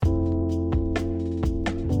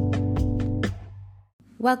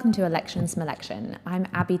Welcome to Election Smelection. I'm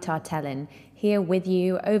Abby Tartellin, here with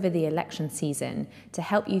you over the election season to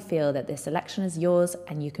help you feel that this election is yours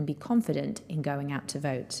and you can be confident in going out to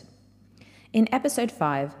vote. In episode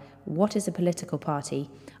 5, What is a Political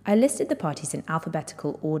Party?, I listed the parties in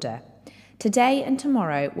alphabetical order. Today and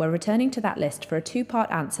tomorrow, we're returning to that list for a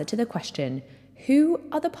two-part answer to the question, who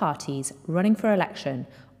are the parties running for election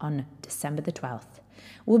on December the 12th?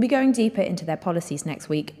 We'll be going deeper into their policies next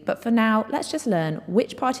week, but for now, let's just learn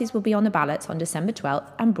which parties will be on the ballot on December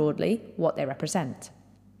 12th and broadly what they represent.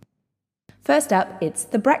 First up, it's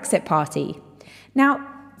the Brexit Party. Now,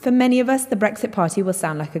 for many of us, the Brexit Party will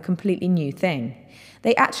sound like a completely new thing.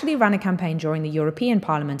 They actually ran a campaign during the European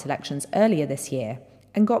Parliament elections earlier this year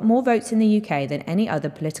and got more votes in the UK than any other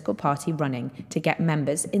political party running to get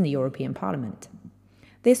members in the European Parliament.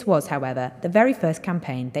 This was, however, the very first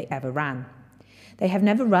campaign they ever ran. They have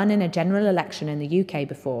never run in a general election in the UK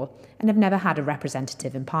before and have never had a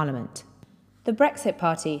representative in Parliament. The Brexit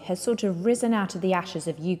Party has sort of risen out of the ashes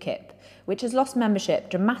of UKIP, which has lost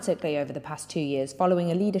membership dramatically over the past 2 years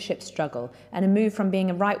following a leadership struggle and a move from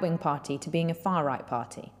being a right-wing party to being a far-right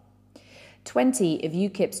party. 20 of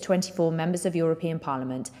UKIP's 24 members of European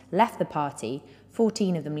Parliament left the party,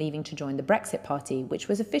 14 of them leaving to join the Brexit Party, which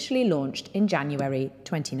was officially launched in January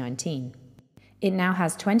 2019. It now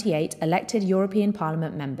has 28 elected European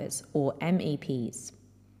Parliament members, or MEPs.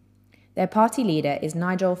 Their party leader is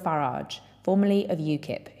Nigel Farage, formerly of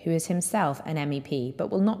UKIP, who is himself an MEP but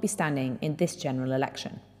will not be standing in this general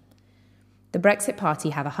election. The Brexit Party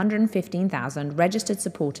have 115,000 registered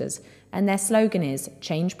supporters, and their slogan is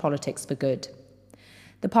 "Change Politics for Good."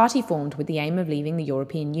 The party formed with the aim of leaving the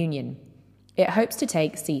European Union. It hopes to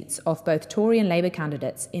take seats off both Tory and Labour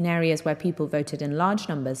candidates in areas where people voted in large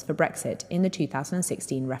numbers for Brexit in the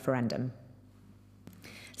 2016 referendum.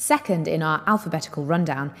 Second in our alphabetical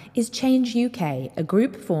rundown is Change UK, a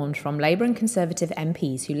group formed from Labour and Conservative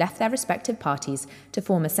MPs who left their respective parties to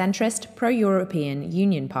form a centrist, pro-European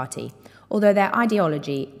Union party, although their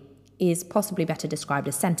ideology is possibly better described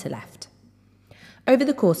as centre-left. Over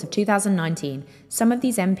the course of 2019, some of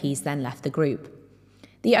these MPs then left the group.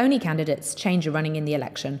 The only candidates Change are running in the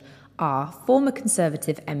election are former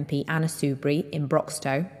Conservative MP Anna Soubry in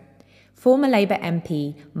Broxtowe, former Labour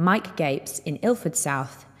MP Mike Gapes in Ilford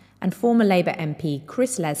South, and former Labour MP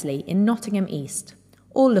Chris Leslie in Nottingham East,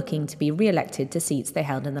 all looking to be re-elected to seats they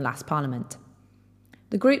held in the last Parliament.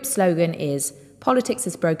 The group's slogan is "Politics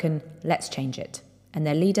is broken, let's change it," and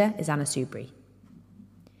their leader is Anna Soubry.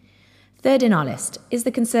 Third in our list is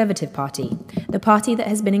the Conservative Party, the party that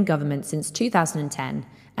has been in government since 2010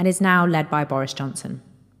 and is now led by Boris Johnson.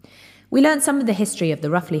 We learned some of the history of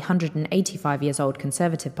the roughly 185 years old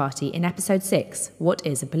Conservative Party in episode 6, What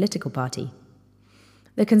is a Political Party?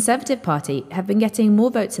 The Conservative Party have been getting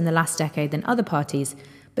more votes in the last decade than other parties,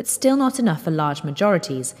 but still not enough for large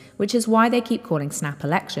majorities, which is why they keep calling snap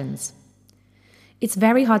elections. It's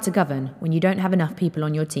very hard to govern when you don't have enough people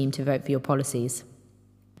on your team to vote for your policies.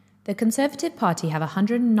 The Conservative Party have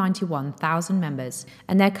 191,000 members,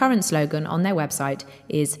 and their current slogan on their website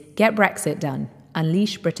is "Get Brexit Done,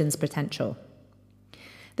 Unleash Britain's Potential."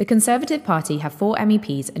 The Conservative Party have 4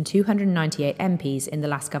 MEPs and 298 MPs in the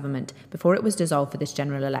last government before it was dissolved for this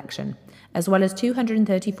general election, as well as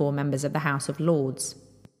 234 members of the House of Lords.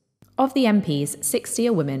 Of the MPs, 60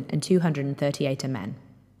 are women and 238 are men.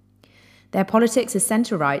 Their politics is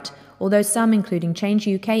centre-right, although some, including Change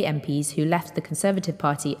UK MPs who left the Conservative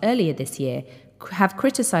Party earlier this year, have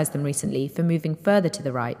criticised them recently for moving further to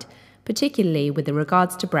the right, particularly with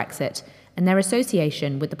regards to Brexit and their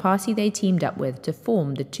association with the party they teamed up with to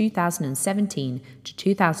form the 2017 to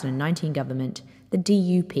 2019 government, the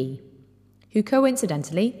DUP, who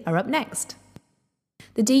coincidentally are up next.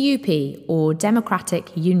 The DUP, or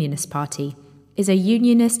Democratic Unionist Party, is a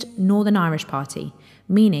unionist Northern Irish party,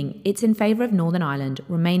 meaning it's in favour of Northern Ireland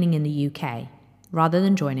remaining in the UK, rather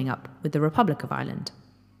than joining up with the Republic of Ireland.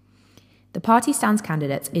 The party stands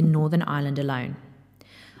candidates in Northern Ireland alone.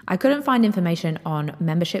 I couldn't find information on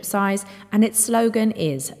membership size, and its slogan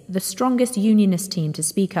is "the strongest unionist team to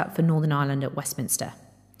speak up for Northern Ireland at Westminster."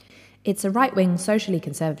 It's a right-wing, socially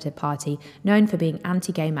conservative party known for being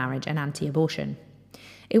anti-gay marriage and anti-abortion.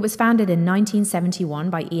 It was founded in 1971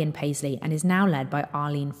 by Ian Paisley and is now led by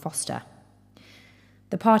Arlene Foster.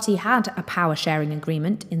 The party had a power-sharing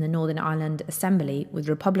agreement in the Northern Ireland Assembly with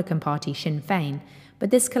Republican Party Sinn Féin,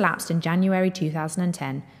 but this collapsed in January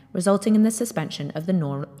 2010, resulting in the suspension of the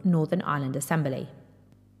Northern Ireland Assembly.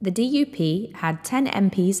 The DUP had 10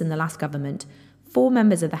 MPs in the last government, 4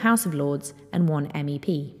 members of the House of Lords and 1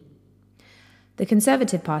 MEP. The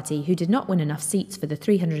Conservative Party, who did not win enough seats for the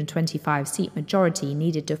 325-seat majority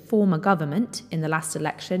needed to form a government in the last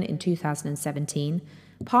election in 2017,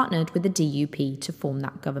 partnered with the DUP to form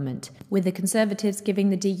that government, with the Conservatives giving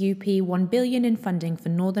the DUP $1 billion in funding for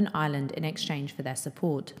Northern Ireland in exchange for their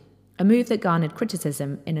support. A move that garnered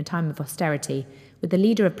criticism in a time of austerity, with the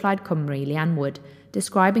leader of Plaid Cymru, Leanne Wood,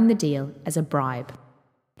 describing the deal as a bribe.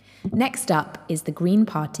 Next up is the Green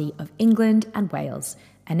Party of England and Wales,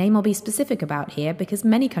 a name I'll be specific about here because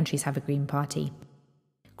many countries have a Green Party.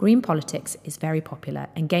 Green politics is very popular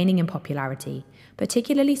and gaining in popularity,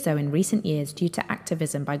 particularly so in recent years due to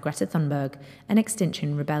activism by Greta Thunberg and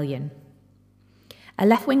Extinction Rebellion. A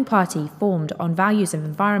left-wing party formed on values of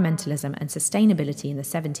environmentalism and sustainability in the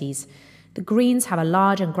 70s, the Greens have a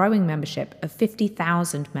large and growing membership of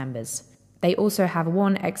 50,000 members. They also have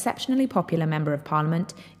one exceptionally popular Member of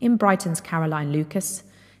Parliament in Brighton's Caroline Lucas,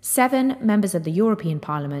 7 members of the European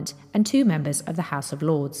Parliament and 2 members of the House of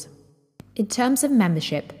Lords. In terms of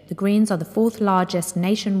membership, the Greens are the 4th largest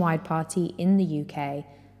nationwide party in the UK,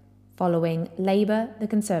 following Labour, the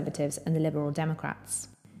Conservatives and the Liberal Democrats.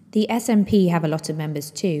 The SNP have a lot of members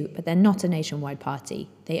too, but they're not a nationwide party.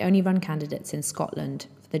 They only run candidates in Scotland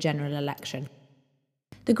for the general election.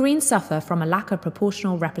 The Greens suffer from a lack of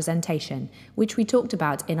proportional representation, which we talked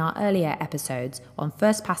about in our earlier episodes on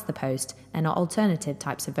first past the post and our alternative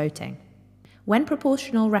types of voting. When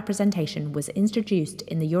proportional representation was introduced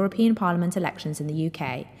in the European Parliament elections in the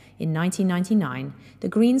UK in 1999, the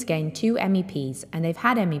Greens gained 2 MEPs, and they've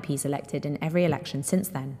had MEPs elected in every election since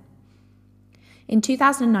then. In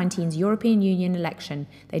 2019's European Union election,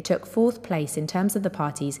 they took 4th place in terms of the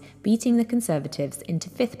parties, beating the Conservatives into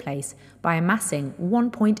 5th place by amassing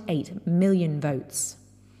 1.8 million votes.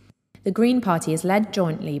 The Green Party is led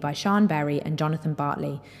jointly by Sian Berry and Jonathan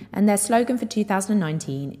Bartley, and their slogan for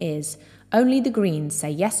 2019 is "Only the Greens say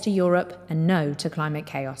yes to Europe and no to climate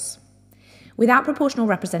chaos." Without proportional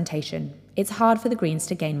representation, it's hard for the Greens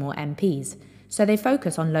to gain more MPs, so they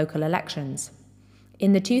focus on local elections.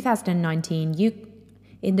 In the 2019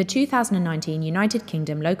 United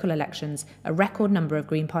Kingdom local elections, a record number of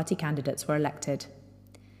Green Party candidates were elected.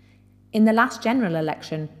 In the last general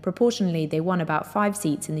election, proportionally they won about 5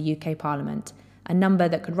 seats in the UK Parliament, a number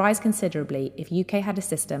that could rise considerably if UK had a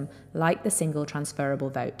system like the single transferable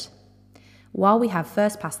vote. While we have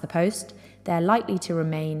first past the post, they're likely to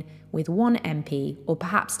remain with 1 MP or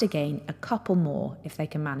perhaps to gain a couple more if they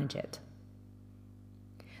can manage it.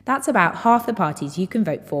 That's about half the parties you can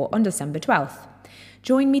vote for on December 12th.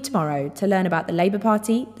 Join me tomorrow to learn about the Labour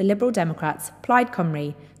Party, the Liberal Democrats, Plaid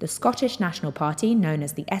Cymru, the Scottish National Party, known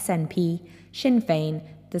as the SNP, Sinn Féin,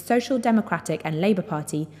 the Social Democratic and Labour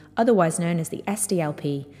Party, otherwise known as the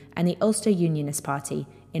SDLP, and the Ulster Unionist Party,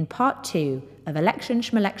 in part 2 of Election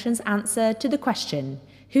Schmelection's answer to the question,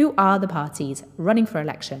 who are the parties running for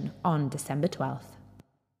election on December 12th?